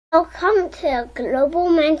Welcome to Global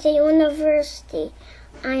Mental University.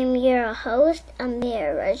 I'm your host,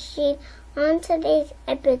 Amir Rashid. On today's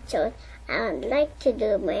episode, I would like to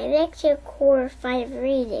do my Lexia Core 5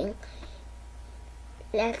 reading.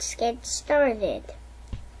 Let's get started.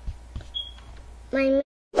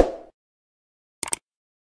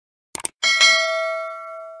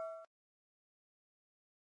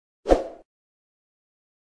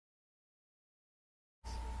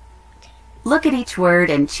 Look at each word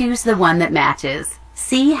and choose the one that matches.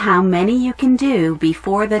 See how many you can do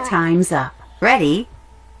before the time's up. Ready?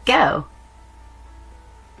 Go!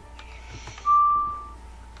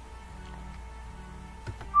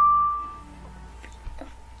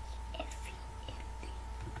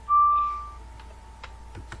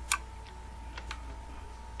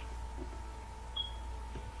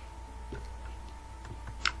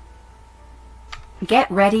 Get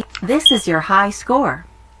ready. This is your high score.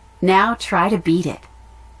 Now try to beat it.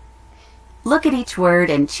 Look at each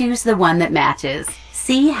word and choose the one that matches.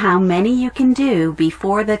 See how many you can do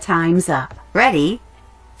before the time's up. Ready?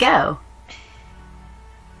 Go!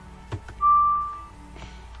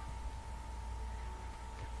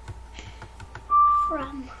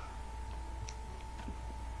 From.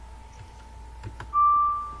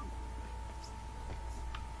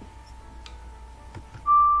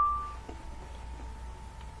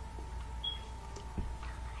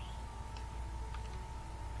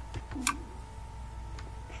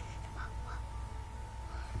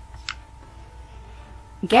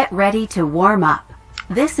 Get ready to warm up.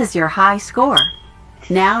 This is your high score.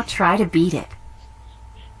 Now try to beat it.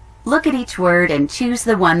 Look at each word and choose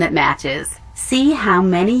the one that matches. See how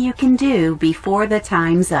many you can do before the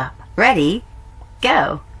time's up. Ready?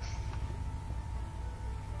 Go!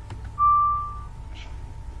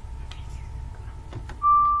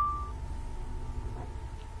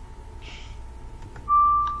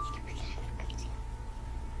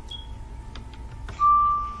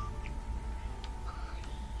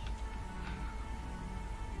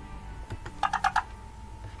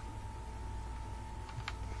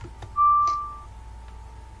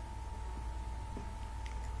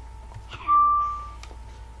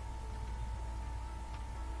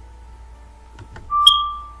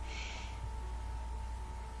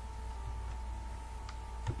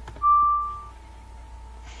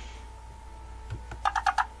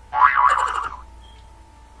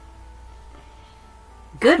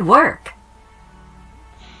 Good work!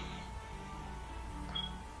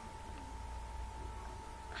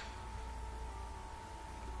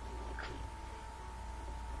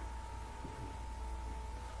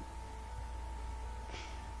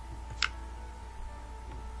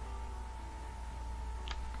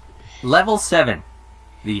 Level 7,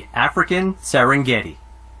 the African Serengeti.